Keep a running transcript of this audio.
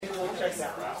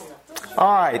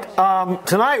All right.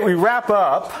 Tonight we wrap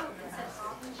up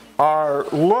our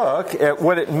look at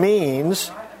what it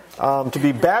means to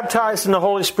be baptized in the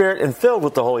Holy Spirit and filled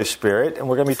with the Holy Spirit. And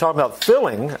we're going to be talking about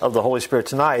filling of the Holy Spirit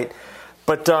tonight.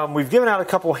 But we've given out a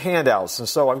couple handouts, and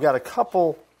so I've got a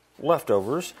couple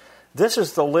leftovers. This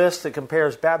is the list that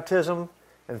compares baptism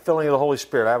and filling of the Holy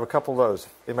Spirit. I have a couple of those.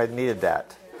 They might have needed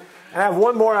that. And I have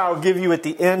one more I'll give you at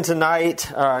the end tonight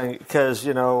because,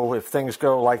 you know, if things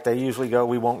go like they usually go,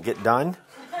 we won't get done.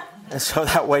 And so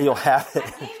that way you'll have it.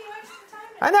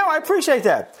 I know, I appreciate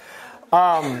that.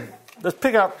 Let's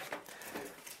pick up.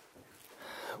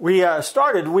 We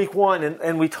started week one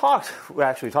and we talked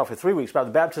for 3 weeks about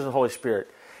the baptism of the Holy Spirit.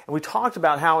 And we talked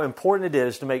about how important it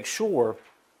is to make sure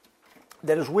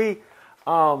that as we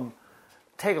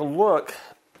take a look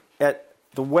at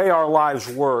the way our lives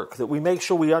work, that we make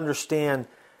sure we understand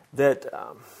that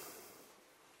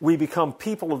we become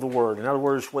people of the Word. In other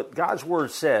words, what God's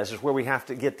Word says is where we have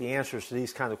to get the answers to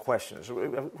these kind of questions,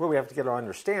 where we have to get our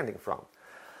understanding from.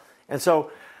 And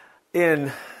so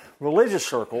in religious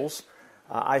circles,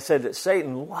 I said that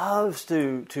Satan loves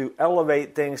to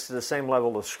elevate things to the same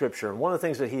level of Scripture. And one of the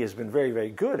things that he has been very,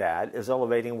 very good at is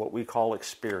elevating what we call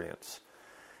experience.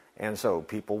 And so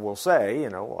people will say, you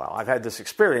know, well, I've had this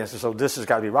experience, and so this has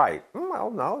got to be right. Well,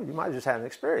 no, you might have just had an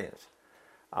experience.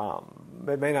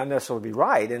 It may not necessarily be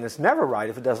right, and it's never right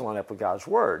if it doesn't line up with God's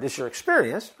Word. It's your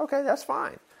experience. Okay, that's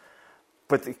fine.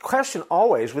 But the question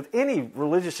always, with any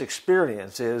religious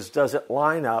experience, is does it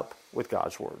line up with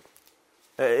God's Word?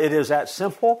 It is that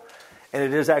simple, and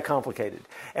it is that complicated.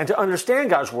 And to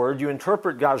understand God's Word, you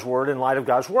interpret God's Word in light of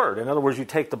God's Word. In other words, you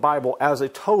take the Bible as a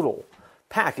total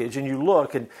package and you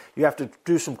look and you have to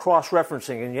do some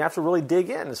cross-referencing and you have to really dig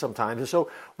in sometimes. And so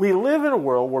we live in a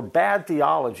world where bad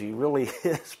theology really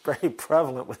is very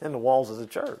prevalent within the walls of the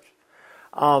church.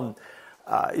 You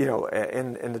know,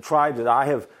 in the tribe that I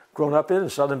have grown up in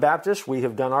Southern Baptist, we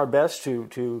have done our best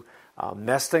to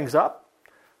mess things up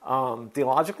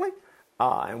theologically,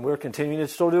 and we're continuing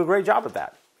to still do a great job at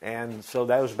that. And so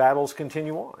those battles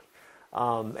continue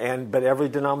on. But every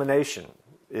denomination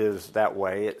is that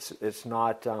way. It's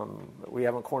not, we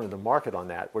haven't cornered the market on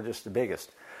that. We're just the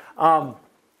biggest. But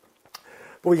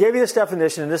we gave you this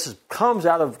definition, and this comes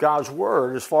out of God's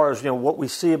Word as far as, you know, what we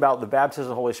see about the baptism of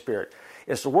the Holy Spirit.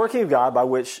 It's the working of God by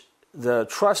which the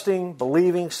trusting,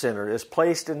 believing sinner is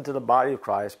placed into the body of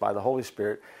Christ by the Holy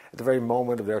Spirit at the very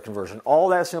moment of their conversion. All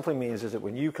that simply means is that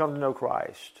when you come to know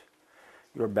Christ,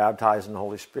 you are baptized in the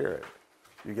Holy Spirit.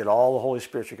 You get all the Holy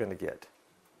Spirit you're going to get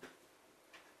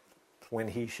when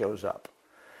He shows up.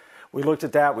 We looked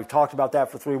at that. We've talked about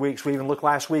that for 3 weeks. We even looked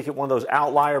last week at one of those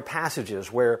outlier passages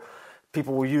where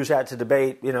people will use that to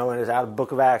debate, you know, and it's out of the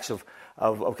book of Acts of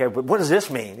okay, but what does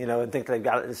this mean? You know, and think they've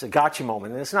got it's a gotcha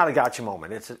moment. And it's not a gotcha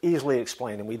moment. It's easily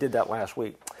explained, and we did that last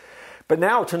week. But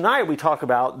now, tonight, we talk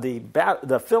about the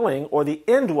filling or the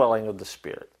indwelling of the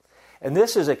Spirit. And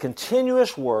this is a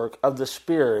continuous work of the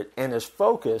Spirit and is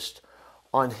focused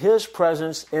on His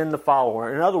presence in the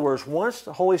follower. In other words, once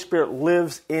the Holy Spirit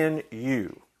lives in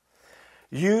you,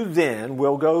 you then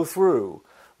will go through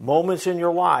moments in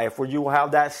your life where you will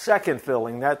have that second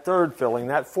filling, that third filling,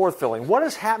 that fourth filling. What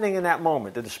is happening in that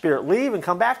moment? Did the Spirit leave and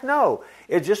come back? No.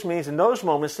 It just means in those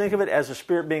moments, think of it as the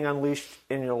Spirit being unleashed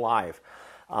in your life.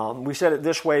 We said it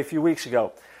this way a few weeks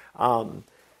ago.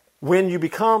 When you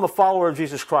become a follower of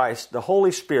Jesus Christ, the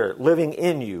Holy Spirit living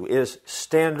in you is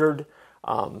standard.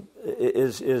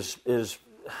 It's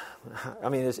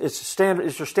standard.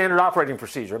 It's your standard operating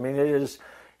procedure. I mean,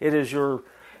 it is your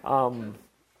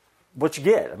what you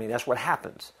get. I mean, that's what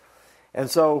happens. And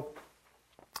so,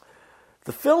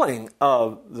 the filling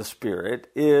of the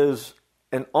Spirit is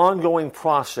an ongoing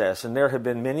process, and there have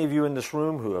been many of you in this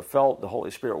room who have felt the Holy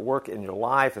Spirit work in your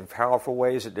life in powerful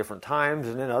ways at different times,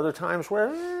 and then other times where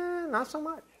not so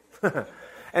much.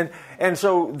 and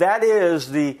so that is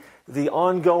the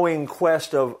ongoing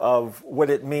quest of what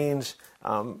it means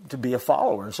to be a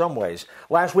follower in some ways.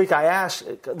 Last week I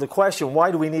asked the question, why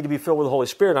do we need to be filled with the Holy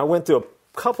Spirit? And I went through a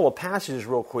couple of passages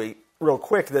real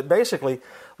quick that basically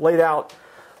laid out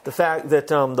the fact that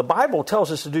the Bible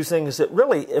tells us to do things that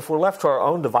really, if we're left to our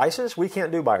own devices, we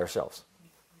can't do by ourselves.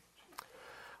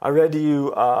 I read to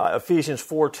you Ephesians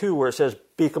 4:2 where it says,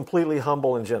 be completely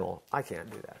humble and gentle. I can't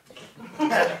do that.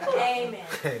 Amen.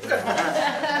 Ain't gonna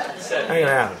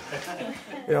happen.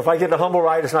 You know, if I get the humble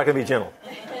right, it's not going to be gentle.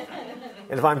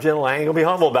 And if I'm gentle, I ain't going to be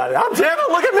humble about it. I'm gentle,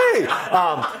 look at me.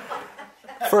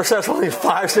 1 Thessalonians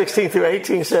 5:16 through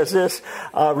 18 says this,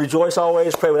 rejoice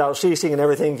always, pray without ceasing, and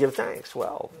everything give thanks.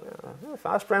 Well, if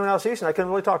I was praying without ceasing, I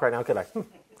couldn't really talk right now, could I?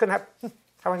 Couldn't happen.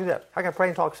 How do I do that? How can I pray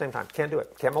and talk at the same time? Can't do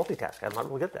it. Can't multitask. I'm not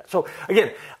really good at that. So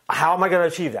again, how am I going to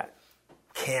achieve that?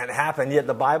 Can't happen, yet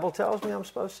the Bible tells me I'm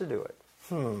supposed to do it.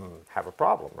 Have a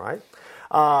problem, right?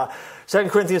 2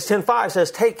 Corinthians 10:5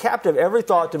 says, take captive every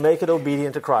thought to make it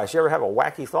obedient to Christ. You ever have a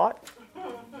wacky thought?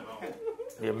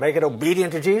 You make it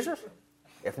obedient to Jesus?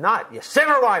 If not, you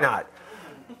sinner, why not?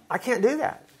 I can't do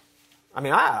that. I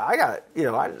mean, I got,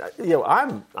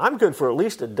 I'm good for at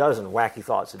least a dozen wacky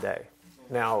thoughts a day.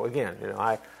 Now, again,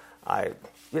 I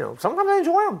sometimes I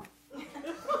enjoy them.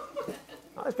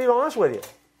 I'll just be honest with you.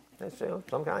 It's,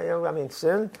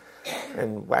 sin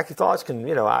and wacky thoughts can,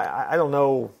 I don't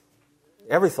know,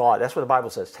 every thought, that's what the Bible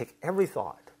says, take every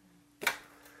thought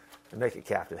and make it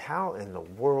captive. How in the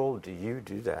world do you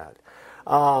do that?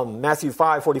 Matthew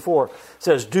 5:44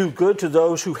 says, do good to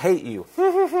those who hate you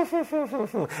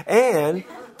and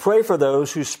pray for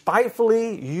those who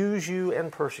spitefully use you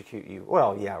and persecute you.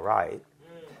 Well, yeah, right.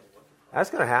 That's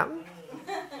going to happen.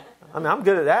 I mean, I'm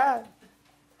good at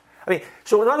that.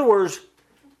 So in other words,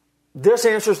 this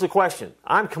answers the question.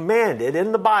 I'm commanded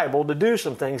in the Bible to do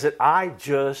some things that I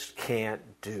just can't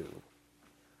do.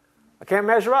 I can't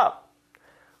measure up,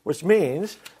 which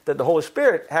means that the Holy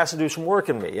Spirit has to do some work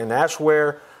in me, and that's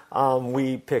where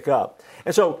we pick up.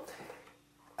 And so,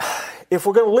 if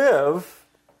we're going to live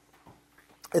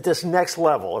at this next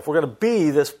level, if we're going to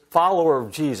be this follower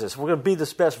of Jesus, if we're going to be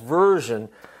this best version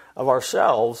of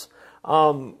ourselves,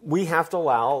 we have to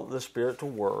allow the Spirit to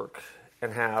work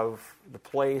and have the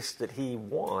place that He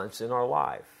wants in our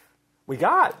life. We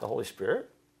got the Holy Spirit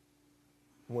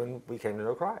when we came to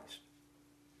know Christ.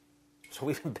 So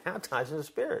we've been baptized in the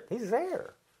Spirit. He's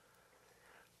there.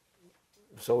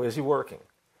 So is He working?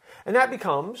 And that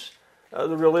becomes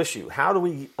the real issue. How do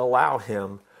we allow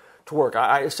Him to work?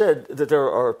 I said that there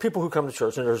are people who come to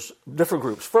church, and there's different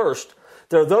groups. First,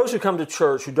 there are those who come to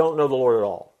church who don't know the Lord at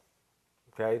all.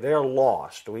 Okay, they are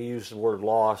lost. We use the word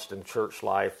lost in church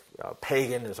life.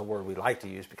 Pagan is a word we like to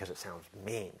use because it sounds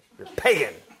mean. You're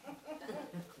pagan.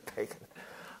 Pagan.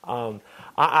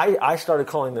 I started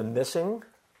calling them missing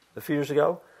a few years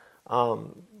ago.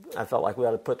 I felt like we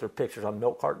ought to put their pictures on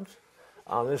milk cartons.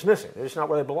 They're just missing. They're just not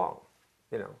where they belong.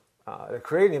 They're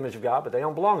creating the image of God, but they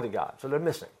don't belong to God, so they're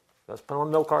missing. Let's put them on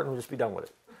a milk carton and just be done with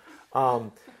it.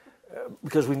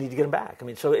 Because we need to get them back.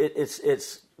 So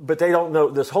but they don't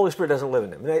know, this Holy Spirit doesn't live in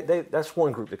them. That's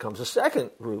one group that comes. The second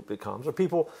group that comes are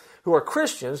people who are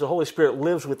Christians. The Holy Spirit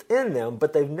lives within them,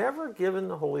 but they've never given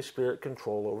the Holy Spirit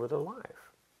control over their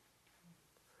life.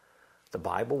 The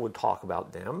Bible would talk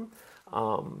about them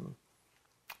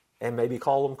and maybe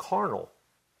call them carnal.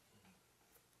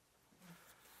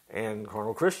 And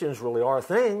carnal Christians really are a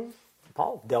thing.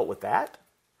 Paul dealt with that.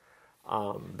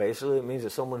 Basically, it means that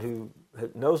someone who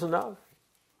knows enough,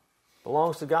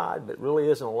 belongs to God, but really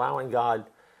isn't allowing God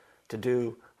to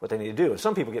do what they need to do. And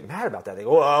some people get mad about that. They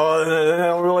go, well, they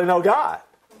don't really know God.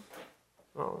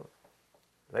 Well,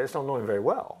 they just don't know Him very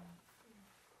well.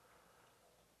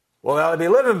 Well, they ought to be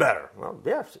living better. Well,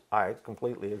 yes, I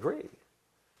completely agree.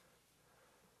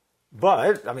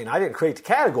 But, I didn't create the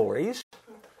categories,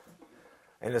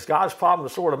 and it's God's problem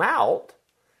to sort them out,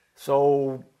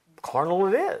 so carnal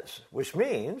it is, which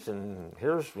means, and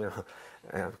here's,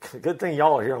 good thing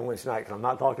y'all are here on Wednesday night because I'm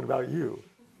not talking about you.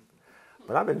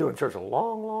 But I've been doing church a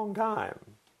long, long time.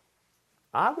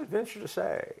 I would venture to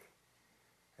say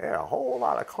there are a whole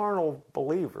lot of carnal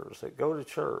believers that go to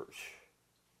church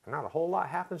and not a whole lot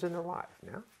happens in their life.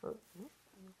 Now,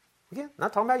 again,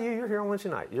 not talking about you. You're here on Wednesday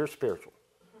night. You're spiritual.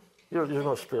 You're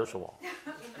no spiritual law.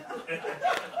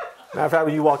 Matter of fact,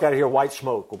 when you walk out of here, white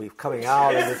smoke will be coming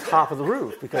out of the top of the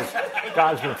roof because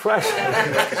God's been pressing.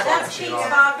 That's Pete's fog machine.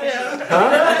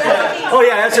 Huh? Oh,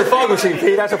 yeah, that's your fog machine,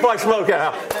 Pete. That's a fog smoke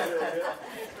out.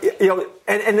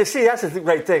 And to see, that's the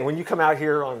great thing. When you come out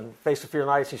here on Face the Fear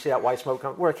nights, you see that white smoke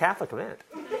come. We're a Catholic event.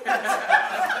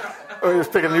 We're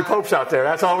just picking new popes out there.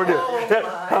 That's all we're doing.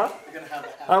 Huh?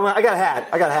 I got a hat.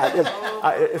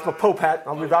 It's my pope hat.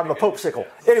 I'm a pope sickle.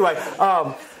 Anyway,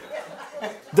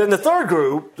 then the third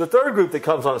group that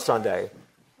comes on a Sunday,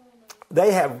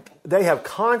 they have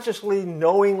consciously,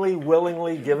 knowingly,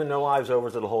 willingly given their lives over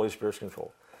to the Holy Spirit's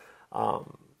control.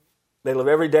 They live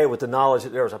every day with the knowledge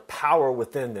that there is a power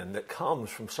within them that comes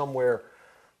from somewhere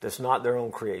that's not their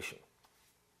own creation.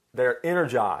 They're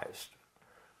energized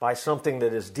by something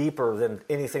that is deeper than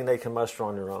anything they can muster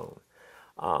on their own.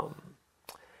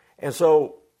 And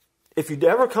so, if you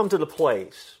ever come to the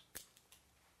place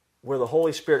where the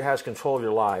Holy Spirit has control of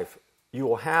your life, you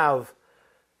will have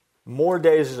more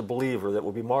days as a believer that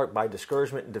will be marked by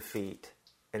discouragement and defeat,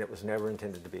 and it was never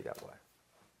intended to be that way.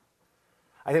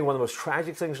 I think one of the most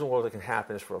tragic things in the world that can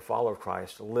happen is for a follower of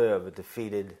Christ to live a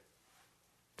defeated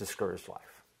discouraged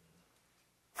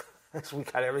life. So we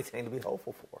got everything to be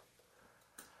hopeful for.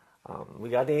 We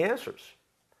got the answers.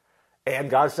 And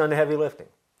God's done the heavy lifting.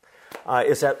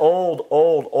 It's that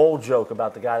old joke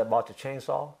about the guy that bought the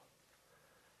chainsaw.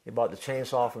 He bought the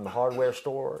chainsaw from the hardware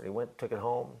store. He went, took it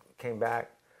home, came back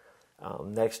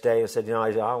next day and said,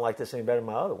 I don't like this any better than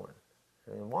my other one.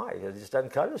 And why? It just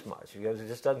doesn't cut as much. He goes, it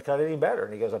just doesn't cut any better.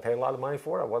 And he goes, I paid a lot of money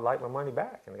for it. I would like my money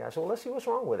back. And the guy said, well, let's see what's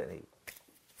wrong with it. And he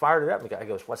fired it up. And the guy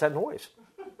goes, what's that noise?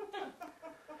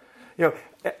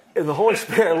 And the Holy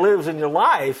Spirit lives in your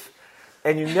life,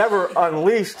 and you never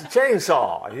unleash the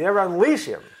chainsaw. You never unleash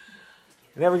him.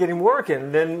 You never get him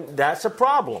working, then that's a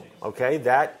problem. Okay?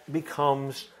 That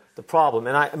becomes the problem.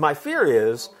 And my fear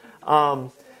is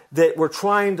that we're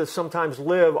trying to sometimes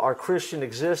live our Christian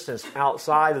existence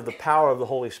outside of the power of the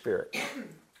Holy Spirit.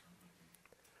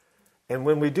 And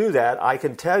when we do that, I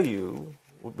can tell you,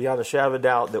 beyond a shadow of a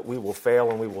doubt, that we will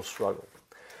fail and we will struggle.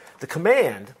 The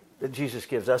command that Jesus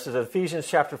gives us is Ephesians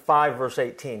chapter 5, verse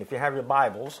 18. If you have your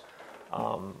Bibles,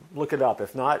 look it up.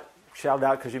 If not, shout it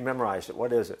out because you memorized it.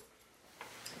 What is it?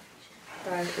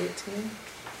 5:18.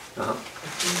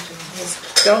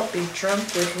 Don't be drunk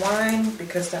with wine,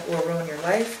 because that will ruin your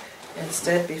life.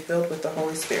 Instead, be filled with the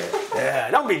Holy Spirit.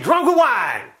 Yeah, don't be drunk with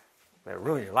wine. That'll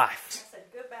ruin your life.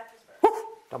 Woo,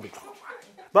 don't be drunk with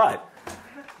wine.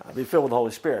 But be filled with the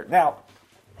Holy Spirit. Now,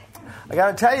 I got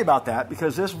to tell you about that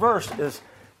because this verse is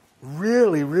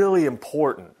really, really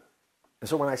important. And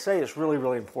so when I say it's really,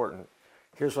 really important,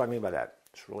 here's what I mean by that.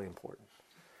 It's really important.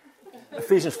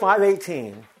 Ephesians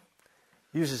 5:18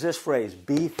 uses this phrase,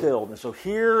 be filled. And so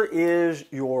here is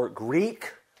your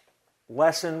Greek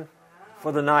lesson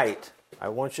for the night. I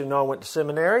want you to know I went to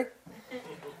seminary.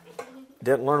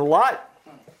 Didn't learn a lot,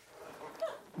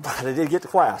 but I did get to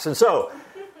class. And so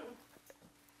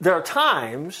there are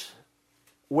times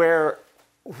where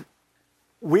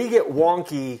we get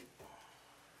wonky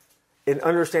in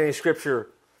understanding Scripture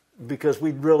because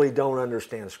we really don't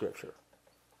understand Scripture.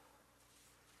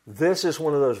 This is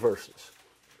one of those verses.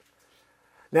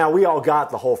 Now, we all got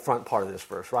the whole front part of this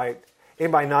verse, right?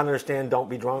 Anybody not understand don't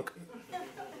be drunk?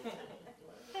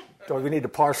 Do we need to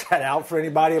parse that out for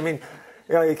anybody? I mean,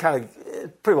 it kind of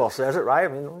it pretty well says it, right? I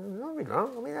mean, don't be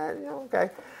drunk. I mean, okay.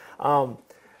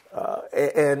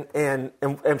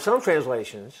 And some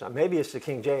translations, maybe it's the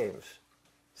King James,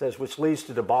 says, which leads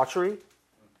to debauchery. Is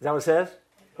that what it says?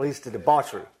 Leads to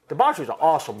debauchery. Debauchery is an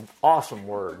awesome, awesome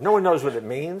word. No one knows what it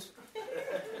means.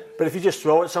 But if you just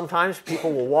throw it sometimes,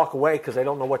 people will walk away because they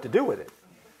don't know what to do with it.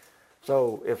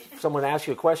 So if someone asks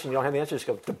you a question, you don't have the answer, just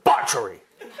go, debauchery.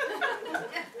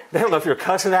 They don't know if you're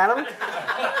cussing at them.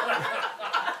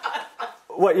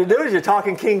 What you do is you're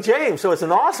talking King James, so it's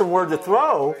an awesome word to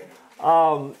throw,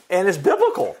 and it's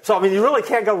biblical. So, I mean, you really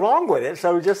can't go wrong with it,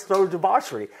 so just throw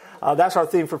debauchery. That's our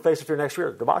theme for Face of Fear next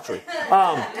year, debauchery.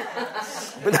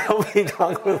 But don't be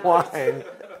drunk with wine.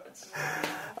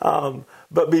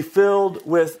 But be filled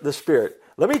with the Spirit.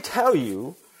 Let me tell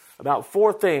you about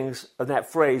 4 things of that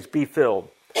phrase, be filled.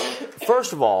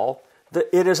 First of all,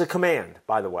 it is a command,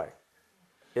 by the way.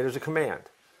 It is a command.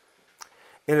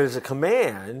 And it is a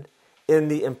command in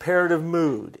the imperative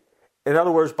mood. In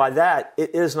other words, by that,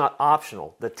 it is not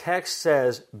optional. The text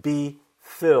says, be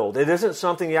filled. It isn't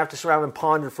something you have to sit around and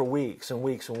ponder for weeks and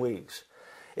weeks and weeks.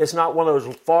 It's not one of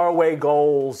those faraway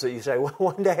goals that you say, well,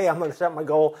 one day I'm going to set my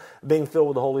goal of being filled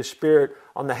with the Holy Spirit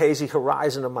on the hazy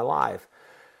horizon of my life.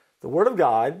 The Word of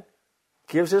God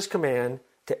gives this command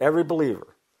to every believer,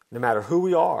 no matter who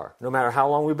we are, no matter how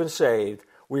long we've been saved.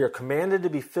 We are commanded to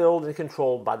be filled and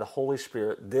controlled by the Holy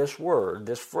Spirit. This word,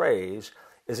 this phrase,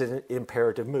 is in an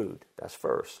imperative mood. That's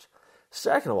first.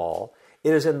 Second of all,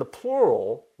 it is in the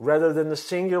plural rather than the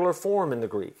singular form in the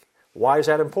Greek. Why is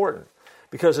that important?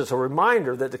 Because it's a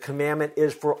reminder that the commandment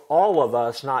is for all of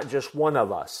us, not just one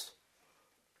of us.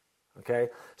 Okay?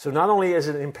 So not only is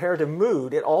it an imperative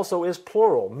mood, it also is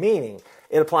plural, meaning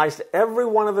it applies to every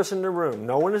one of us in the room.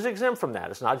 No one is exempt from that.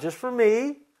 It's not just for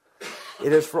me.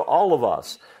 It is for all of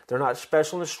us. They're not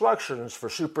special instructions for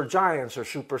super giants or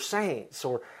super saints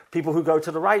or people who go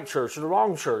to the right church or the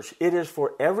wrong church. It is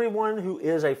for everyone who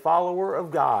is a follower of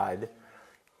God.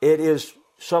 It is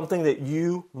something that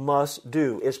you must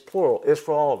do. It's plural. It's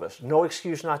for all of us. No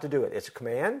excuse not to do it. It's a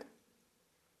command.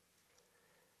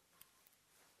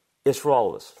 It's for all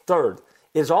of us. Third,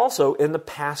 it's also in the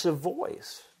passive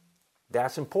voice.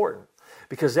 That's important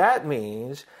because that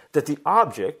means that the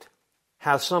object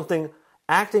has something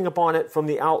acting upon it from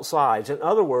the outside. In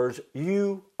other words,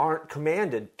 you aren't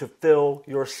commanded to fill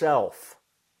yourself.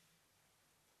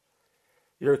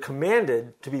 You're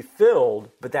commanded to be filled,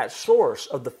 but that source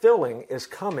of the filling is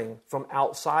coming from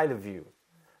outside of you.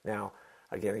 Now,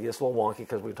 Again, it gets a little wonky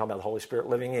because we're talking about the Holy Spirit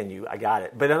living in you. I got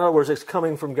it. But in other words, it's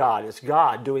coming from God. It's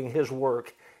God doing his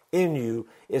work in you.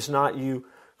 It's not you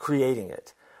creating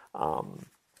it.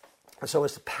 So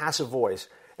it's the passive voice.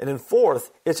 And then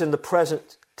fourth, it's in the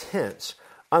present tense.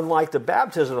 Unlike the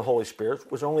baptism of the Holy Spirit,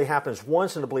 which only happens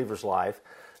once in the believer's life,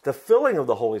 the filling of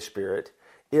the Holy Spirit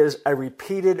is a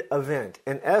repeated event.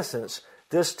 In essence,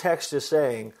 this text is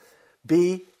saying,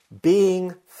 be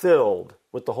being filled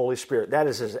with the Holy Spirit. That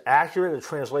is as accurate a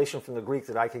translation from the Greek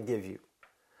that I can give you.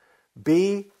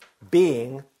 Be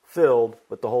being filled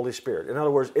with the Holy Spirit. In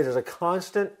other words, it is a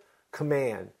constant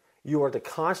command. You are to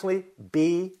constantly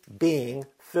be being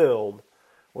filled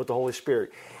with the Holy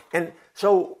Spirit. And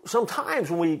so sometimes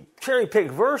when we cherry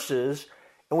pick verses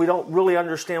and we don't really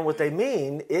understand what they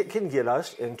mean, it can get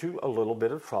us into a little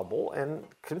bit of trouble and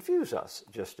confuse us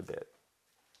just a bit.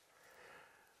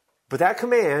 But that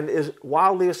command is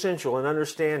wildly essential in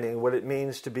understanding what it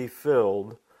means to be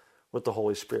filled with the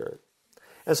Holy Spirit.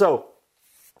 And so,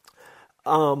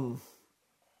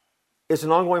 it's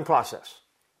an ongoing process.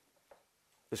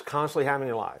 It's constantly happening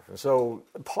in life. And so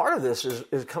part of this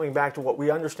is coming back to what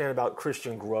we understand about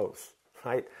Christian growth,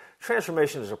 right?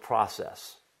 Transformation is a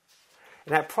process.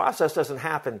 And that process doesn't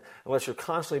happen unless you're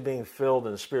constantly being filled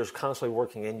and the Spirit's constantly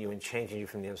working in you and changing you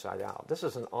from the inside out. This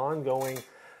is an ongoing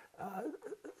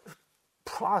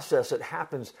process that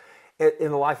happens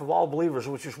in the life of all believers,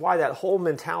 which is why that whole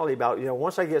mentality about,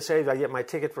 once I get saved, I get my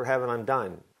ticket for heaven, I'm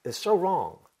done, is so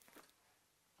wrong.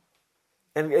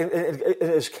 And it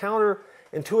is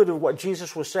counterintuitive what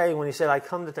Jesus was saying when he said, I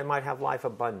come that they might have life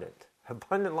abundant.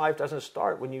 Abundant life doesn't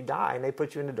start when you die and they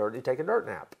put you in the dirt and you take a dirt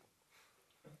nap.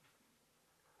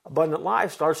 Abundant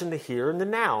life starts in the here and the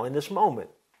now, in this moment.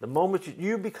 The moment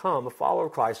you become a follower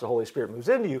of Christ, the Holy Spirit moves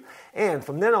into you, and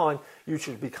from then on, you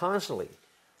should be constantly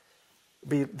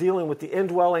dealing with the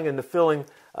indwelling and the filling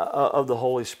of the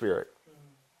Holy Spirit.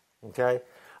 Okay?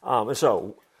 And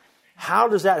so, how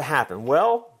does that happen?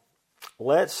 Well,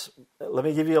 let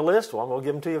me give you a list. Well, I'm going to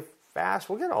give them to you fast.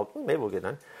 Maybe we'll get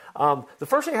done. The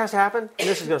first thing that has to happen, and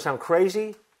this is going to sound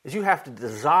crazy, is you have to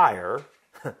desire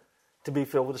to be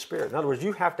filled with the Spirit. In other words,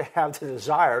 you have to have the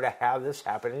desire to have this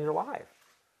happen in your life.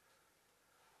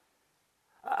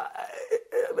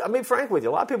 I'll be frank with you.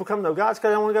 A lot of people come to know God because they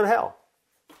don't want to go to hell.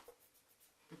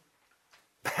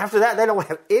 After that, they don't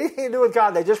have anything to do with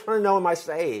God. They just want to know, am I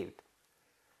saved?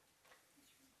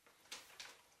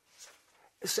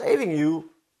 Saving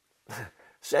you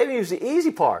is the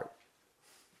easy part.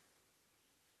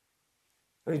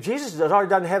 I mean, Jesus has already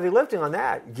done the heavy lifting on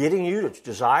that. Getting you to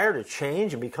desire to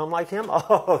change and become like Him.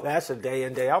 Oh, that's a day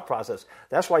in, day out process.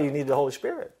 That's why you need the Holy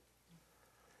Spirit.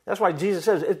 That's why Jesus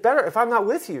says, it's better if I'm not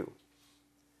with you.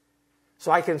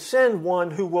 So I can send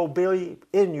one who will be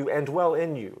in you and dwell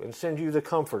in you and send you the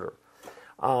Comforter.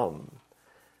 A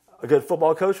good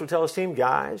football coach would tell his team,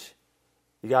 guys,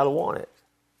 you got to want it.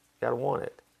 You got to want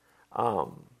it.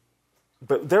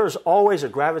 But there's always a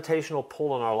gravitational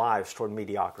pull in our lives toward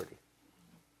mediocrity.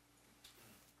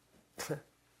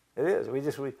 It is. We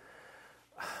just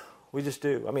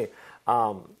do. I mean,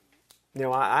 I've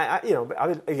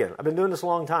been doing this a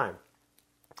long time.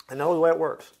 I know the way it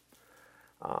works.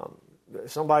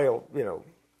 Somebody will,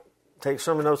 take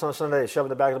sermon notes on Sunday, they shove it in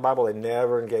the back of the Bible, they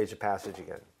never engage the passage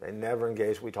again. They never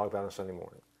engage what we talk about on Sunday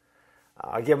morning.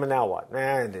 I give them a now what. Nah,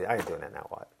 I ain't doing that now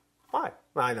what. Why?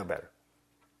 Well, I know better.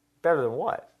 Better than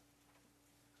what?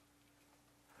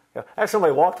 I had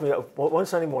somebody walk to me one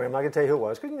Sunday morning, I'm not going to tell you who it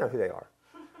was, because you know who they are.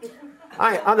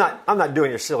 I'm not doing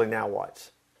your silly now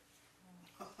whats.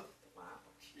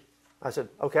 I said,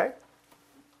 okay,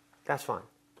 that's fine.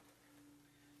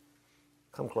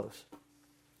 Come close.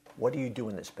 What are you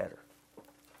doing that's better?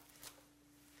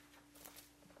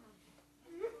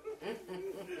 He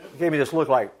gave me this look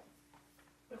like,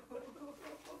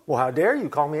 well, how dare you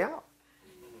call me out?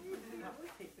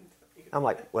 I'm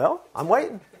like, well, I'm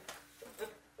waiting.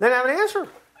 They didn't have an answer.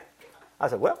 I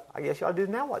said, well, I guess y'all do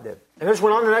now what then? And I just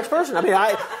went on to the next person. I mean,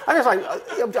 I just like,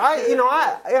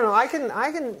 I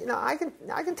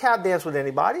can tap dance with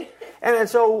anybody. And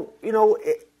so,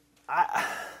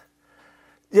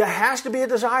 there has to be a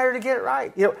desire to get it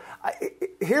right.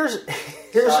 Here's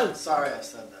Sorry I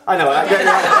said that. I know.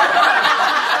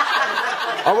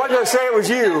 I wasn't going to say it was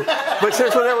you, but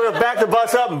since we're going to back the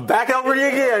bus up and back over to you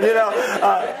again,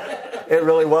 it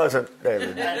really wasn't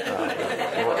David.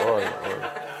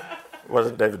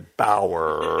 Wasn't David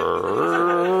Bauer.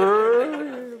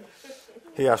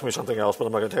 He asked me something else, but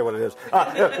I'm not going to tell you what it is.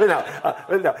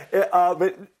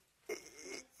 But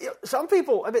some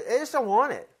people, they just don't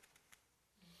want it.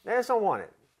 They just don't want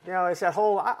it. It's that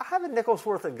whole, I have a nickel's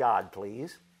worth of God,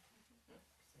 please.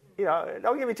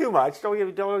 don't give me too much. Don't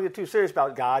get too serious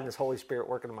about God and His Holy Spirit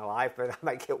working in my life. But I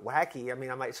might get wacky. I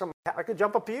mean, I could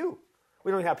jump a pew.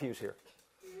 We don't have pews here.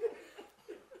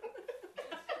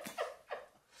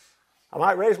 I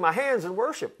might raise my hands and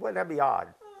worship. Wouldn't that be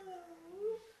odd?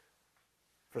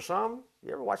 For some,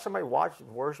 you ever watch somebody watch and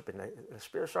worship and the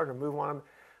Spirit's starting to move on them,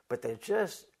 but they've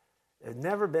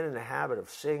never been in the habit of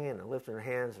singing and lifting their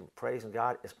hands and praising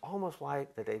God. It's almost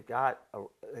like that they've got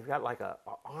like a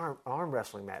arm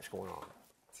wrestling match going on.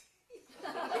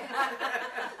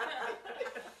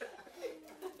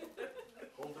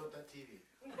 Hold up that TV.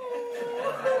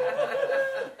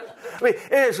 I mean,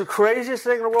 it's the craziest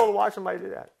thing in the world to watch somebody do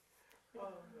that.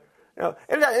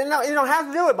 And you don't have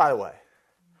to do it, by the way.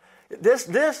 This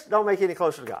don't make you any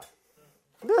closer to God.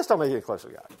 This don't make you any closer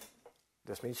to God.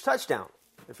 This means touchdown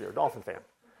if you're a Dolphin fan.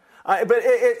 But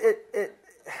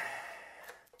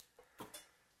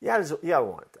you gotta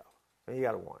want it though. You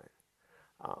gotta want it.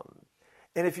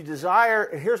 And if you desire,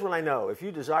 and here's what I know: if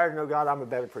you desire to know God, I'm a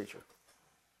better preacher.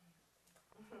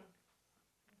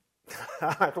 I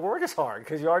don't have to work as hard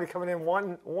because you're already coming in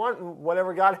wanting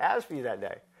whatever God has for you that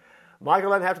day. Michael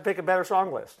doesn't have to pick a better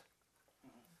song list.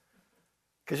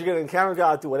 Because you're going to encounter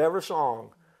God through whatever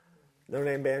song Notre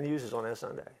Dame Band uses on that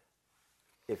Sunday,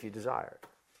 if you desire it.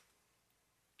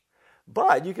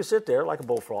 But you can sit there like a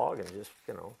bullfrog and just,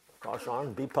 cross your arms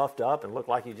and be puffed up and look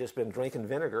like you've just been drinking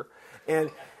vinegar. And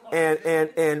you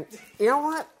know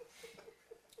what?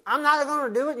 I'm not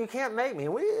going to do it. You can't make me.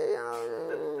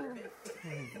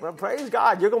 Well, praise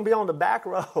God, you're going to be on the back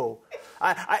row.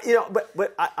 I've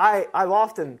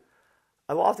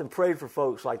often prayed for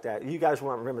folks like that. You guys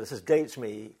won't remember this. This dates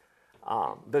me.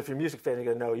 But if you're a music fan, you're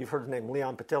going to know. You've heard the name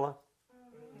Leon Pattilla?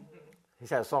 He's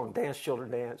had a song, Dance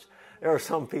Children Dance. There are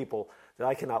some people that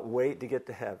I cannot wait to get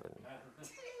to heaven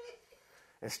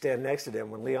and stand next to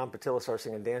them when Leon Pattilla starts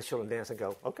singing Dance Children Dance and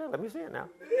go, okay, let me see it now.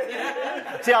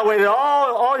 See, I waited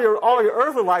all your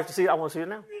earthly life to see it. I want to see it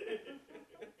now.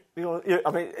 Because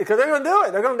they're going to do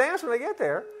it. They're going to dance when they get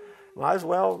there. Might as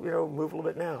well, move a little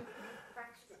bit now.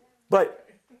 But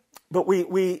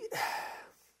we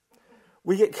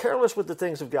get careless with the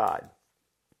things of God.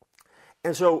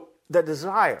 And so the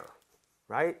desire,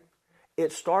 right?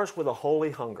 It starts with a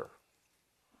holy hunger.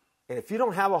 And if you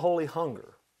don't have a holy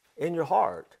hunger in your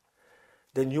heart,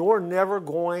 then you're never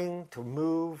going to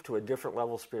move to a different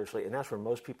level spiritually. And that's where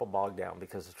most people bog down,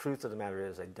 because the truth of the matter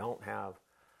is they don't have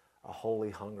a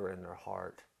holy hunger in their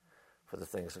heart for the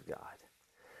things of God.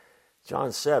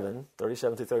 John 7,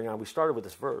 37 through 39, we started with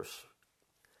this verse.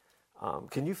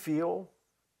 Can you feel,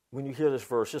 when you hear this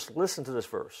verse, just listen to this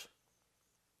verse,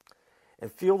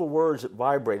 and feel the words that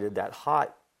vibrated that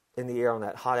hot in the air on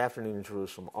that hot afternoon in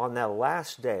Jerusalem. On that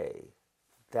last day,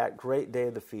 that great day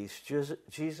of the feast,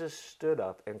 Jesus stood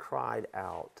up and cried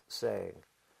out, saying,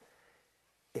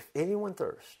 if anyone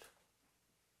thirst,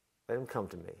 let him come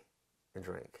to me and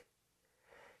drink.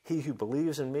 He who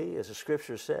believes in me, as the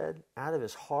scripture said, out of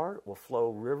his heart will flow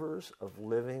rivers of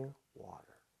living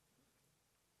water.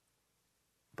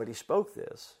 But he spoke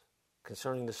this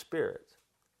concerning the Spirit,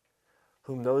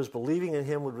 whom those believing in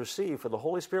him would receive, for the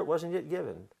Holy Spirit wasn't yet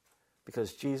given,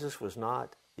 because Jesus was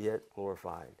not yet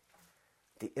glorified.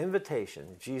 The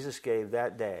invitation Jesus gave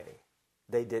that day,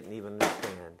 they didn't even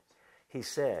understand. He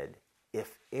said,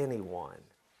 if anyone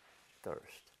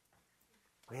thirst.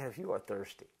 Man, if you are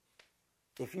thirsty,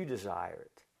 if you desire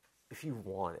it, if you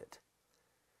want it,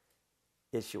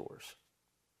 it's yours.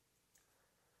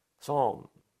 Psalm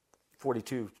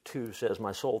 42:2 says,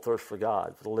 my soul thirsts for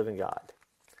God, for the living God.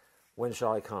 When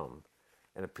shall I come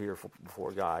and appear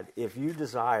before God? If you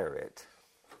desire it,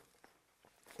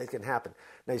 it can happen.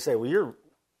 Now you say, well, you're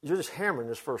just hammering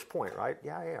this first point, right?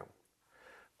 Yeah, I am.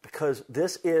 Because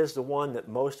this is the one that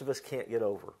most of us can't get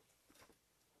over.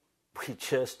 We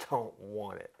just don't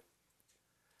want it.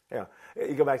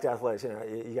 You go back to athletics.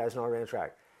 You guys know I ran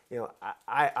track.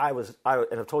 I was,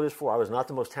 and I've told you this before, I was not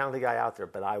the most talented guy out there,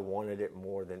 but I wanted it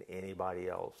more than anybody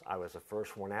else. I was the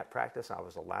first one at practice. I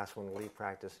was the last one to leave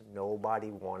practice.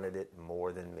 Nobody wanted it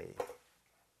more than me.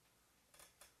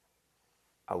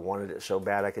 I wanted it so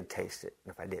bad I could taste it.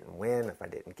 And if I didn't win, if I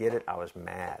didn't get it, I was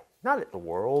mad. Not at the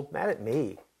world, mad at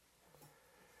me.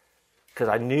 Because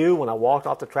I knew when I walked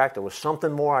off the track there was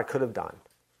something more I could have done.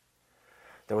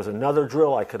 There was another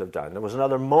drill I could have done. There was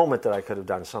another moment that I could have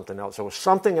done something else. There was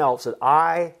something else that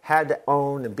I had to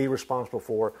own and be responsible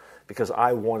for because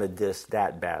I wanted this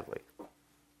that badly.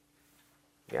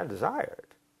 Yeah, I desire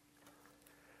it.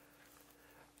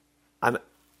 I'm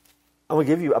going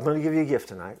to give you a gift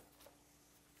tonight.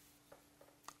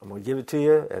 I'm going to give it to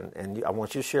you, and I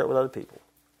want you to share it with other people.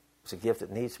 It's a gift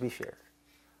that needs to be shared.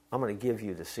 I'm going to give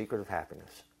you the secret of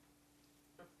happiness.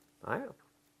 I am.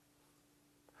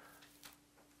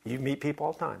 You meet people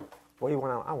all the time. What do you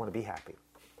want? I want to be happy.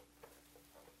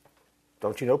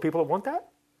 Don't you know people that want that?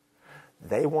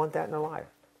 They want that in their life.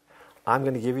 I'm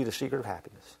going to give you the secret of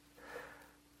happiness.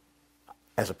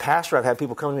 As a pastor, I've had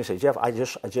people come to me and say, Jeff, I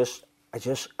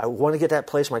want to get that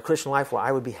place in my Christian life where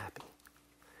I would be happy.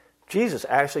 Jesus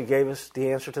actually gave us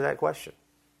the answer to that question.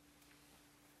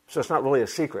 So it's not really a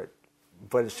secret,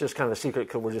 but it's just kind of a secret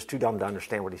because we're just too dumb to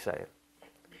understand what he's saying.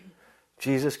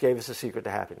 Jesus gave us the secret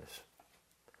to happiness.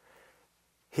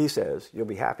 He says you'll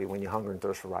be happy when you hunger and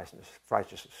thirst for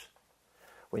righteousness.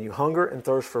 When you hunger and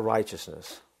thirst for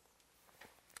righteousness,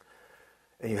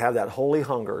 and you have that holy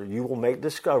hunger, you will make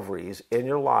discoveries in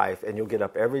your life, and you'll get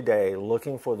up every day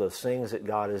looking for the things that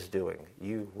God is doing.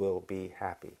 You will be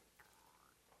happy.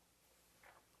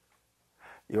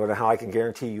 You want to know how I can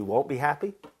guarantee you won't be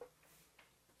happy?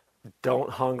 Don't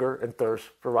hunger and thirst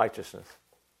for righteousness.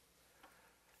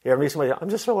 You ever meet somebody, I'm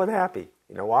just so unhappy.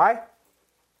 You know why?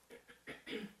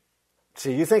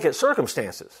 See, you think it's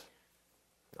circumstances.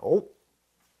 No.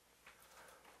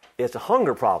 It's a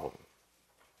hunger problem.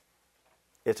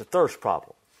 It's a thirst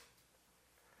problem.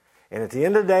 And at the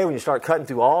end of the day, when you start cutting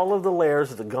through all of the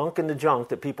layers of the gunk and the junk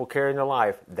that people carry in their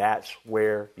life, that's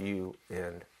where you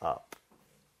end up.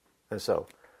 And so,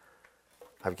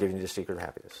 I've given you the secret of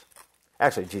happiness.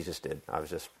 Actually, Jesus did. I was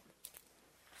just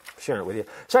sharing it with you.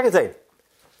 Second thing,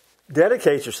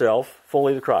 dedicate yourself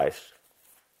fully to Christ.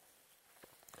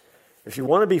 If you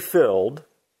want to be filled,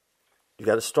 you've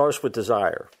got to start with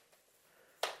desire.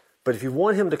 But if you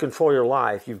want him to control your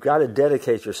life, you've got to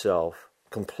dedicate yourself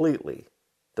completely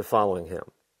to following him.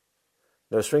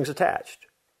 No strings attached.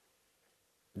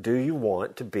 Do you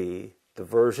want to be the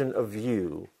version of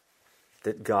you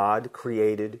that God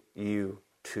created you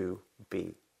to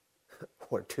be?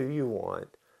 Or do you want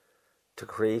to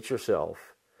create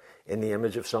yourself in the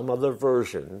image of some other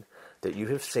version that you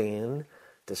have seen,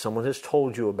 that someone has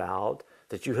told you about,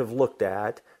 that you have looked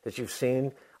at, that you've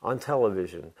seen on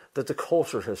television, that the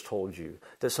culture has told you,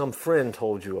 that some friend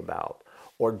told you about?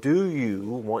 Or do you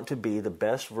want to be the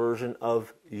best version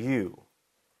of you,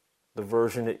 the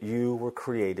version that you were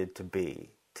created to be?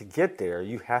 To get there,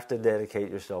 you have to dedicate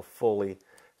yourself fully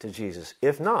to Jesus.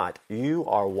 If not, you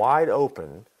are wide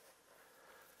open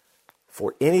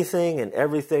for anything and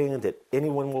everything that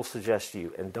anyone will suggest to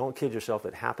you. And don't kid yourself,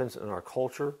 it happens in our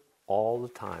culture all the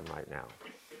time right now.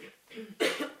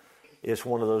 It's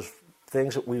one of those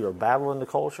things that we are battling the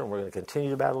culture, and we're going to continue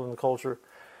to battle in the culture,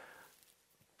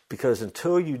 because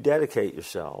until you dedicate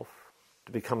yourself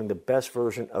to becoming the best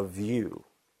version of you,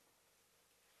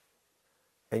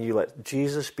 and you let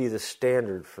Jesus be the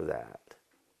standard for that,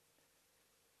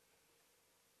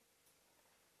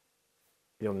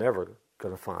 you're never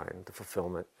going to find the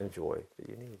fulfillment and joy that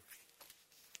you need.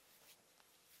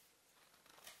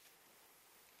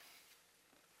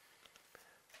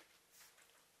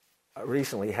 I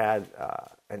recently had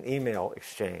an email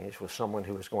exchange with someone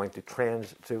who was going through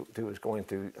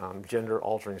gender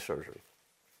altering surgery.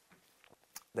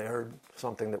 They heard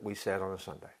something that we said on a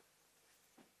Sunday.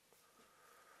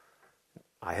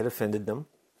 I had offended them.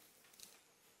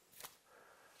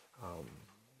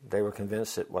 They were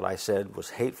convinced that what I said was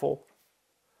hateful,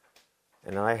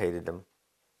 and I hated them.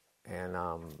 And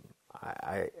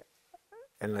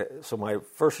so my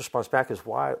first response back is,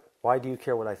 why do you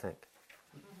care what I think?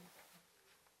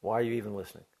 Why are you even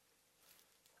listening?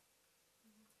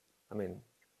 I mean,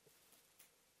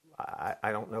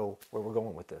 I don't know where we're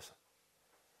going with this.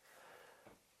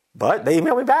 But they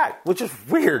emailed me back, which is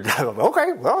weird.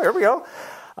 Okay, well, here we go.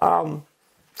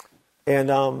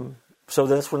 So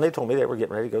that's when they told me they were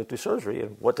getting ready to go through surgery,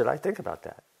 and what did I think about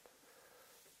that?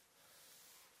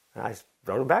 And I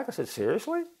wrote them back. I said,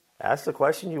 seriously? That's the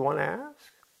question you want to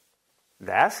ask?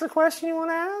 That's the question you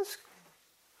want to ask?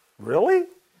 Really?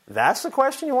 That's the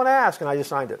question you want to ask? And I just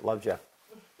signed it. Love, Jeff.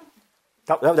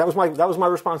 That was my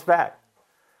response back.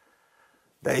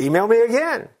 They emailed me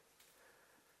again.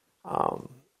 And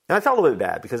I felt a little bit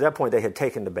bad, because at that point they had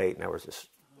taken the bait, and I was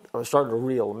starting to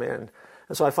reel them in.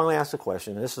 And so I finally asked a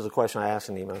question, and this is a question I asked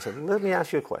in the email. I said, let me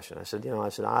ask you a question. I said,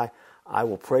 I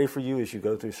will pray for you as you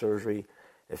go through surgery.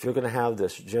 If you're going to have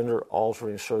this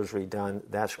gender-altering surgery done,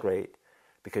 that's great,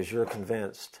 because you're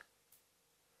convinced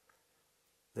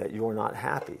that you're not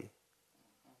happy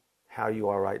how you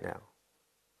are right now.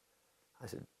 I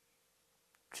said,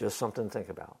 just something to think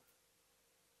about.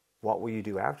 What will you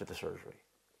do after the surgery?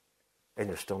 And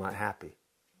you're still not happy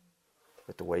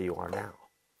with the way you are now.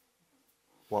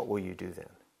 What will you do then?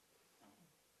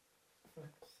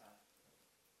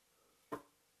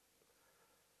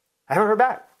 I haven't heard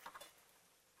back.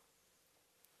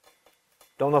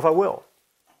 Don't know if I will.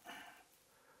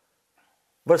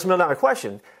 But it's not a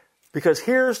question, because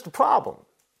here's the problem.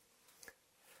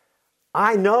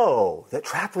 I know that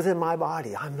trapped within my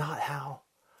body, I'm not how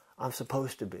I'm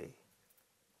supposed to be.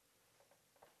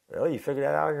 Well, you figure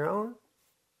that out on your own?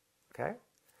 Okay?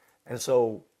 And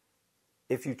so,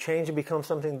 if you change and become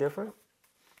something different,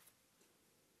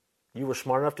 you were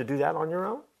smart enough to do that on your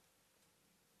own?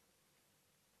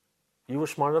 You were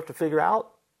smart enough to figure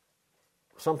out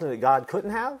something that God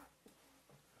couldn't have?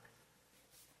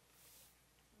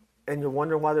 And you're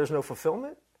wondering why there's no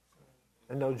fulfillment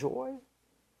and no joy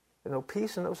and no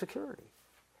peace and no security.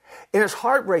 And it's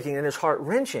heartbreaking and it's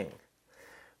heart-wrenching.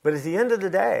 But at the end of the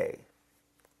day,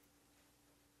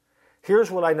 here's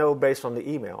what I know based on the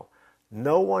email.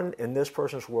 No one in this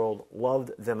person's world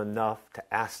loved them enough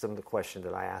to ask them the question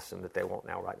that I asked them that they won't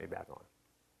now write me back on.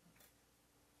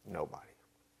 Nobody.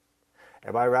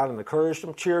 Everybody around them encouraged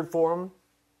them, cheered for them,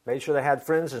 made sure they had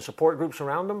friends and support groups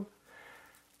around them.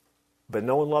 But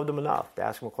no one loved them enough to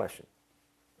ask them a question.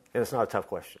 And it's not a tough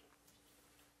question.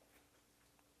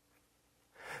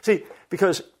 See,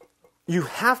 because you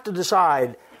have to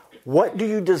decide, what do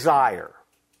you desire?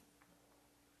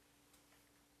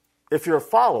 If you're a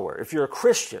follower, if you're a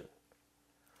Christian,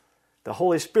 the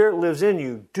Holy Spirit lives in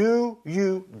you. Do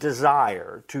you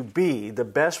desire to be the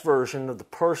best version of the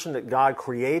person that God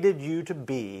created you to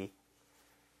be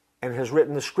and has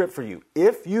written the script for you?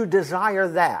 If you desire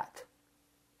that,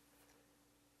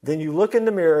 then you look in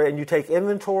the mirror and you take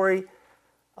inventory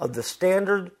of the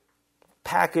standard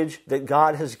package that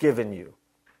God has given you.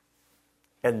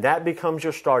 And that becomes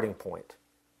your starting point.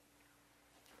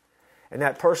 And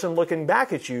that person looking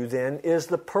back at you then is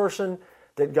the person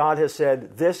that God has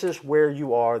said, this is where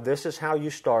you are, this is how you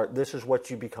start, this is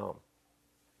what you become.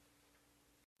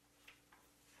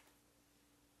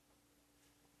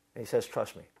 And he says,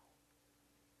 trust me.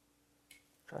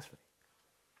 Trust me.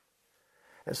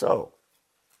 And so,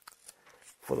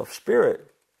 for the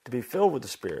Spirit to be filled with the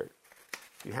Spirit,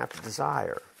 you have to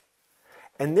desire.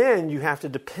 And then you have to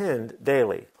depend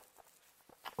daily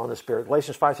on the Spirit.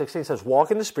 Galatians 5:16 says,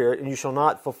 walk in the Spirit and you shall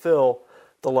not fulfill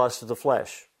the lust of the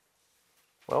flesh.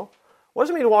 Well, what does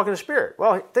it mean to walk in the Spirit?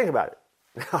 Well, think about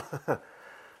it.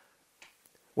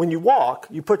 When you walk,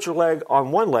 you put your leg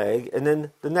on one leg and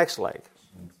then the next leg,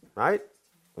 right?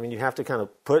 I mean, you have to kind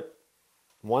of put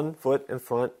one foot in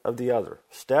front of the other.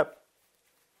 Step.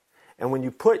 And when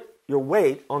you put your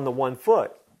weight on the one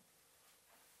foot,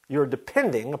 you're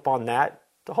depending upon that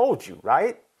to hold you,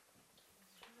 right?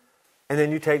 And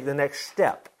then you take the next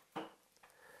step.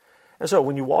 And so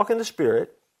when you walk in the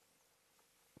Spirit,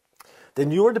 then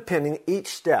you are depending each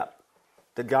step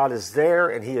that God is there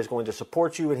and He is going to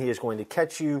support you and He is going to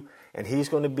catch you and He's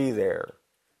going to be there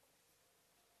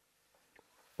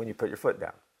when you put your foot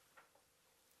down.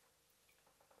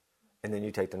 And then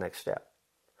you take the next step.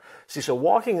 See, so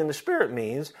walking in the Spirit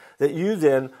means that you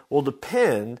then will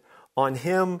depend on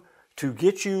Him to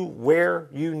get you where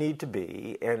you need to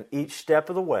be, and each step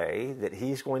of the way that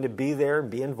He's going to be there and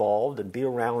be involved and be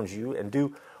around you and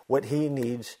do what He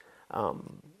needs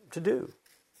to do.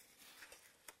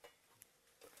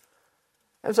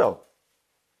 And so,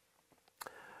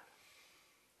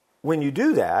 when you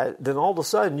do that, then all of a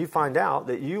sudden you find out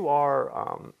that you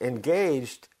are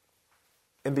engaged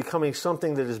in becoming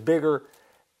something that is bigger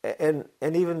and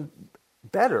even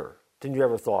better than you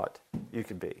ever thought you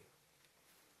could be.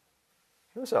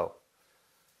 And so,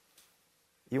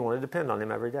 you want to depend on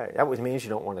Him every day. That means you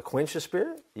don't want to quench the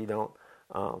Spirit. You don't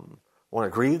want to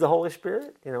grieve the Holy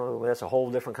Spirit. You know, that's a whole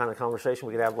different kind of conversation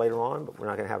we could have later on, but we're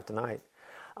not going to have it tonight.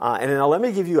 And then now let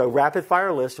me give you a rapid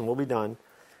fire list and we'll be done.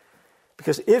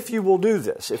 Because if you will do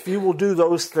this, if you will do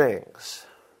those things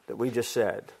that we just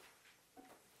said,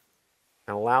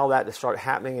 and allow that to start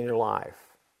happening in your life,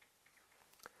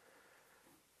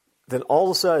 then all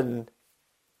of a sudden,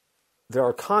 there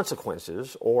are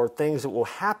consequences or things that will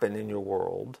happen in your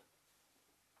world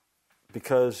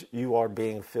because you are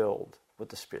being filled with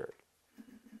the Spirit.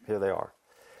 Here they are.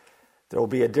 There will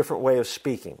be a different way of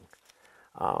speaking.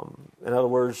 In other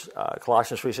words,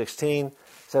 Colossians 3:16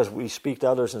 says we speak to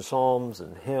others in psalms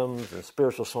and hymns and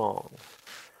spiritual songs.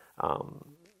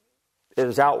 It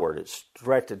is outward. It's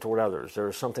directed toward others. There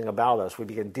is something about us. We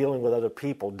begin dealing with other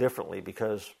people differently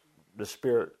because the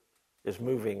Spirit is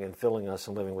moving and filling us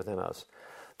and living within us.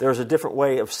 There's a different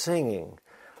way of singing.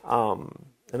 In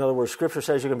other words, Scripture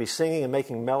says you're going to be singing and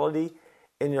making melody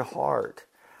in your heart.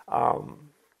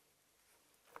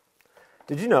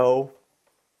 Did you know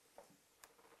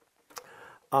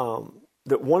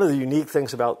that one of the unique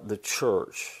things about the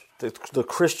church, the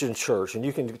Christian church, and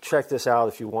you can check this out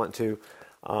if you want to,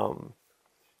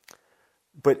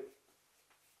 but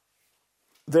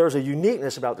there's a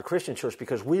uniqueness about the Christian church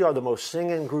because we are the most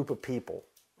singing group of people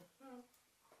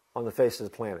on the face of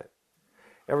the planet.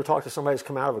 Ever talk to somebody who's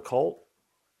come out of a cult?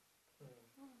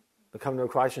 They come to know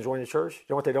Christ and join the church? You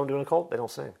know what they don't do in a cult? They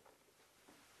don't sing.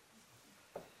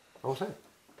 They don't sing.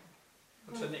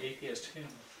 What's an atheist hymn?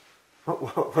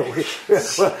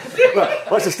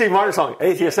 What's the Steve Martin song?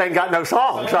 Atheists ain't got no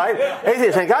songs, right?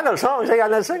 Atheists ain't got no songs. They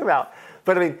got nothing to sing about.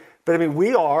 But I mean,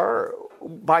 we are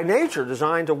by nature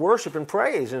designed to worship and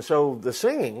praise, and so the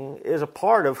singing is a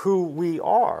part of who we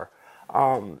are.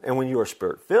 And when you are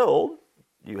Spirit-filled,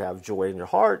 you have joy in your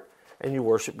heart, and you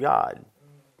worship God.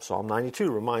 Psalm 92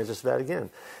 reminds us of that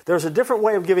again. There's a different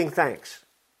way of giving thanks.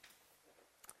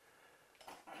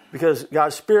 Because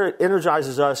God's Spirit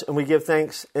energizes us, and we give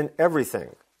thanks in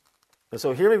everything. And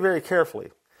so hear me very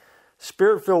carefully.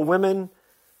 Spirit-filled women,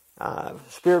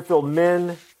 Spirit-filled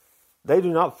men, they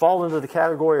do not fall into the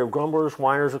category of grumblers,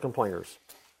 whiners, or complainers.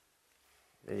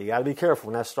 And you got to be careful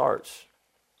when that starts.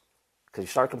 Because you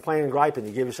start complaining and griping,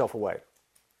 you give yourself away.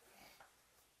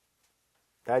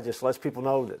 That just lets people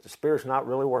know that the Spirit's not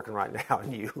really working right now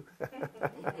in you.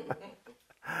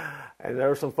 And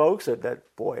there are some folks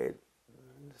that boy,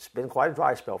 it's been quite a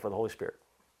dry spell for the Holy Spirit.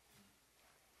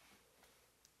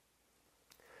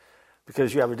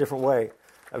 Because you have a different way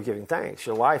of giving thanks.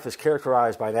 Your life is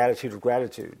characterized by an attitude of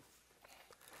gratitude.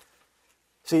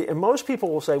 See, and most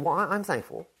people will say, well, I'm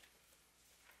thankful.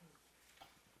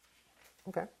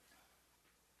 Okay.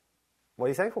 What are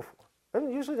you thankful for?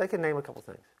 And usually they can name a couple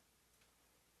things.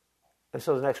 And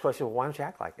so the next question, well, why don't you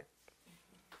act like it?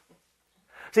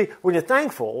 See, when you're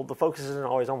thankful, the focus isn't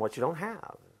always on what you don't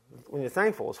have. When you're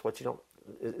thankful,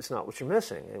 it's not what you're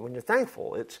missing. And when you're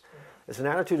thankful, it's an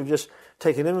attitude of just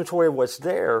taking inventory of what's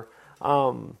there.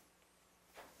 You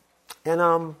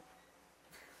know.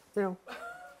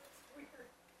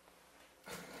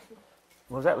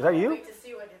 Was that you? Wait to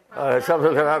see what it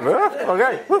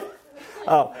Okay.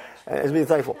 It's being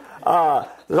thankful.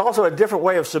 There's also a different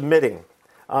way of submitting.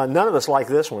 None of us like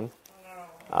this one.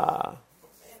 The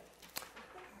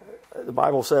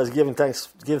Bible says, give thanks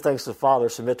to the Father,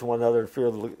 submit to one another in fear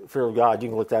of God. You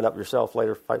can look that up yourself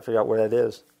later, figure out where that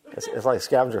is. It's like a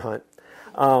scavenger hunt.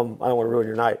 I don't want to ruin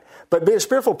your night. But being a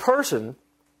spiritual person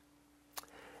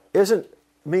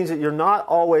means that you're not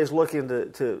always looking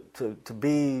to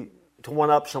one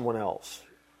up someone else,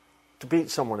 to beat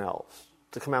someone else,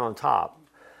 to come out on top.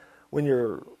 When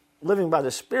you're living by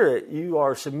the Spirit, you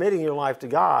are submitting your life to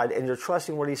God and you're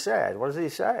trusting what He said. What does He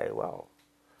say? Well,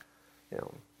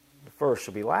 the first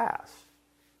shall be last.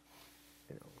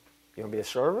 You want to be a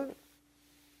servant?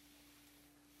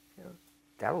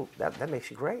 That makes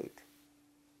you great.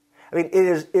 I mean, it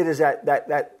is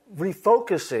that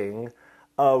refocusing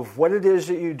of what it is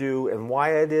that you do and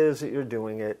why it is that you're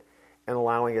doing it and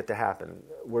allowing it to happen.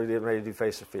 We're getting ready to do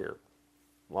Face of Fear.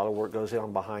 A lot of work goes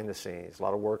on behind the scenes. A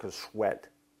lot of work of sweat,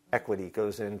 equity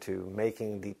goes into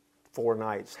making the 4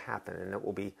 nights happen. And it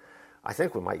will be, I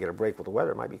think we might get a break with the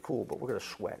weather. It might be cool, but we're going to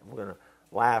sweat. We're going to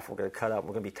laugh. We're going to cut up.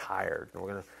 We're going to be tired. And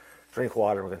we're going to drink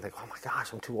water. And we're going to think, oh my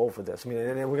gosh, I'm too old for this. I mean,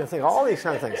 and we're going to think all these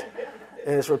kind of things.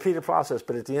 And it's a repeated process.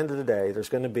 But at the end of the day, there's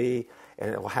going to be,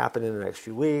 and it will happen in the next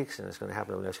few weeks, and it's going to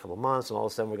happen in the next couple of months, and all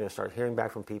of a sudden we're going to start hearing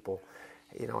back from people.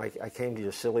 I came to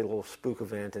your silly little spook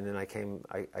event, and then I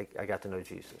got to know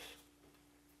Jesus.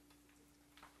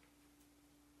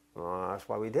 That's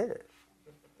why we did it.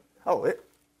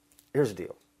 Here's the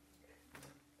deal.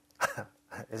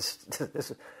 This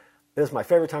is my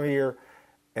favorite time of year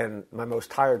and my most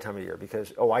tired time of year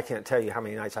because, I can't tell you how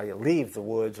many nights I leave the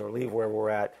woods or leave where we're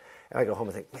at, and I go home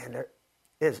and think, man,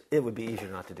 it would be easier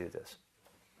not to do this.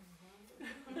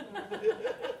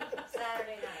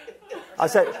 Saturday night. I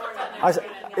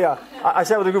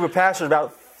said with a group of pastors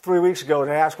about 3 weeks ago, and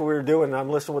they asked what we were doing, and I'm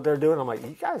listening to what they're doing. I'm like,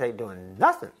 you guys ain't doing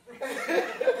nothing. You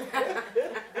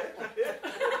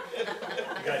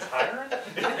guys hiring?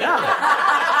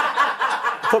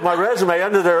 Yeah. Put my resume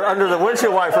under the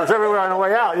windshield wipers everywhere on the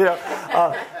way out.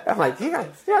 I'm like, you guys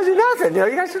do nothing.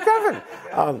 You guys do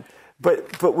nothing.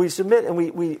 But we submit and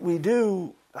we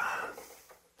do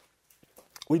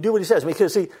what He says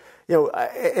because see,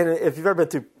 and if you've ever been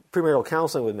through premarital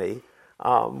counseling with me,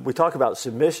 we talk about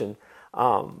submission.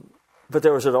 But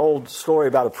there was an old story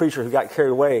about a preacher who got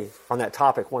carried away on that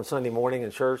topic one Sunday morning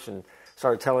in church and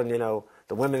started telling,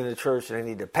 the women in the church they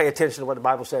need to pay attention to what the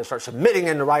Bible says, start submitting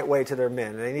in the right way to their men.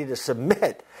 And they need to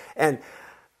submit. And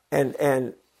when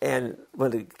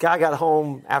the guy got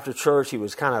home after church, he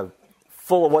was kind of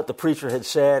full of what the preacher had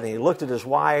said. And he looked at his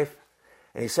wife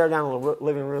and he sat down in the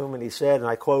living room and he said, and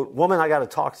I quote, "Woman, I got to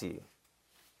talk to you.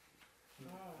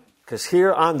 Because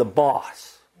here I'm the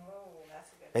boss.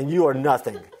 And you are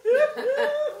nothing."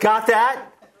 Got that?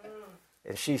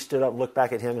 And she stood up and looked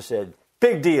back at him and said,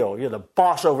 big deal. You're the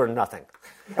boss over nothing.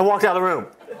 And walked out of the room.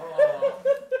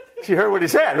 She heard what he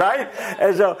said, right?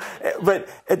 And so, but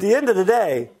at the end of the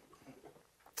day,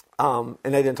 and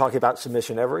they didn't talk about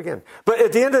submission ever again. But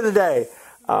at the end of the day,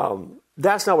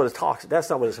 that's not what that's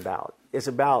not what it's about. It's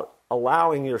about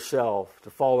allowing yourself to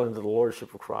fall into the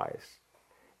lordship of Christ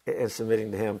and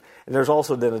submitting to him. And there's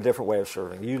also then a different way of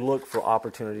serving. You look for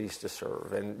opportunities to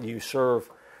serve, and you serve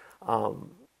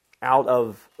out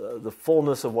of the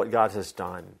fullness of what God has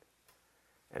done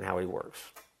and how he works.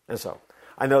 And so,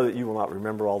 I know that you will not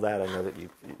remember all that. I know that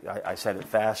I said it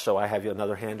fast, so I have you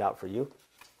another handout for you.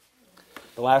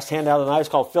 The last handout tonight is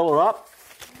called Fill Her Up.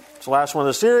 It's the last one of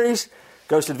the series.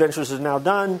 Ghost Adventures is now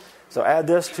done. So add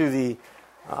this to the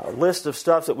list of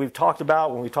stuff that we've talked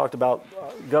about when we talked about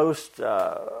Ghost.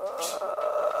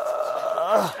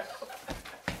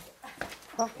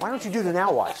 Why don't you do the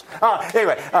now watch?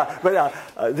 Anyway,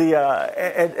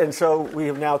 and so we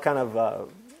have now kind of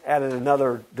added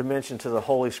another dimension to the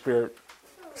Holy Spirit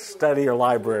study or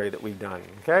library that we've done.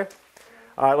 Okay?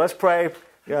 All right, let's pray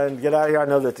and get out of here. I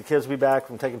know that the kids will be back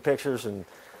from taking pictures, and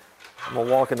I'm going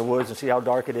to walk in the woods and see how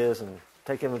dark it is and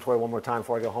take inventory one more time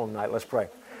before I go home tonight. Let's pray.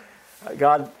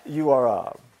 God, you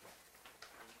are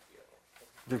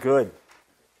you're good.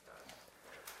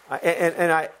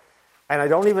 And I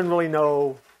don't even really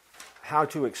know how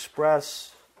to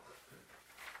express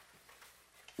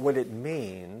what it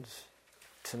means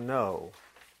to know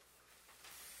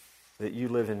that you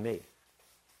live in me.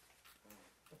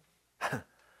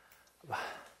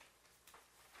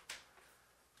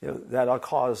 That'll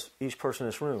cause each person in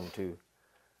this room to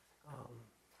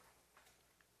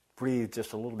breathe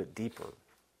just a little bit deeper.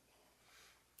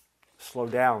 Slow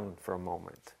down for a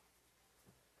moment.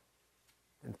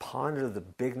 And ponder the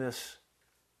bigness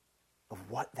of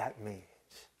what that means.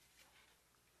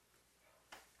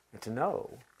 And to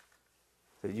know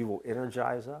that you will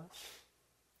energize us,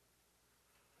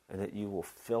 and that you will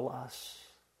fill us,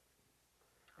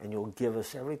 and you'll give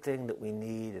us everything that we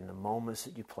need in the moments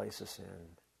that you place us in.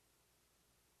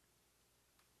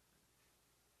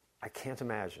 I can't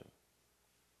imagine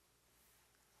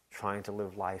trying to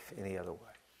live life any other way.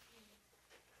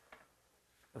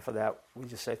 And for that, we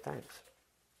just say thanks.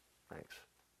 Thanks.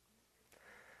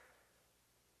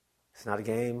 It's not a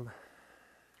game.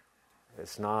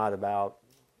 It's not about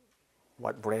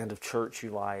what brand of church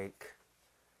you like.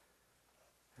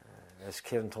 As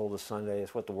Ken told us Sunday,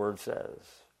 it's what the Word says.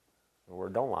 The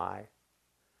Word don't lie.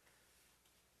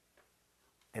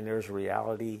 And there's a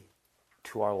reality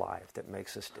to our life that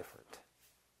makes us different.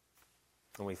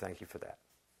 And we thank you for that.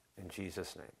 In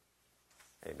Jesus' name,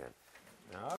 amen.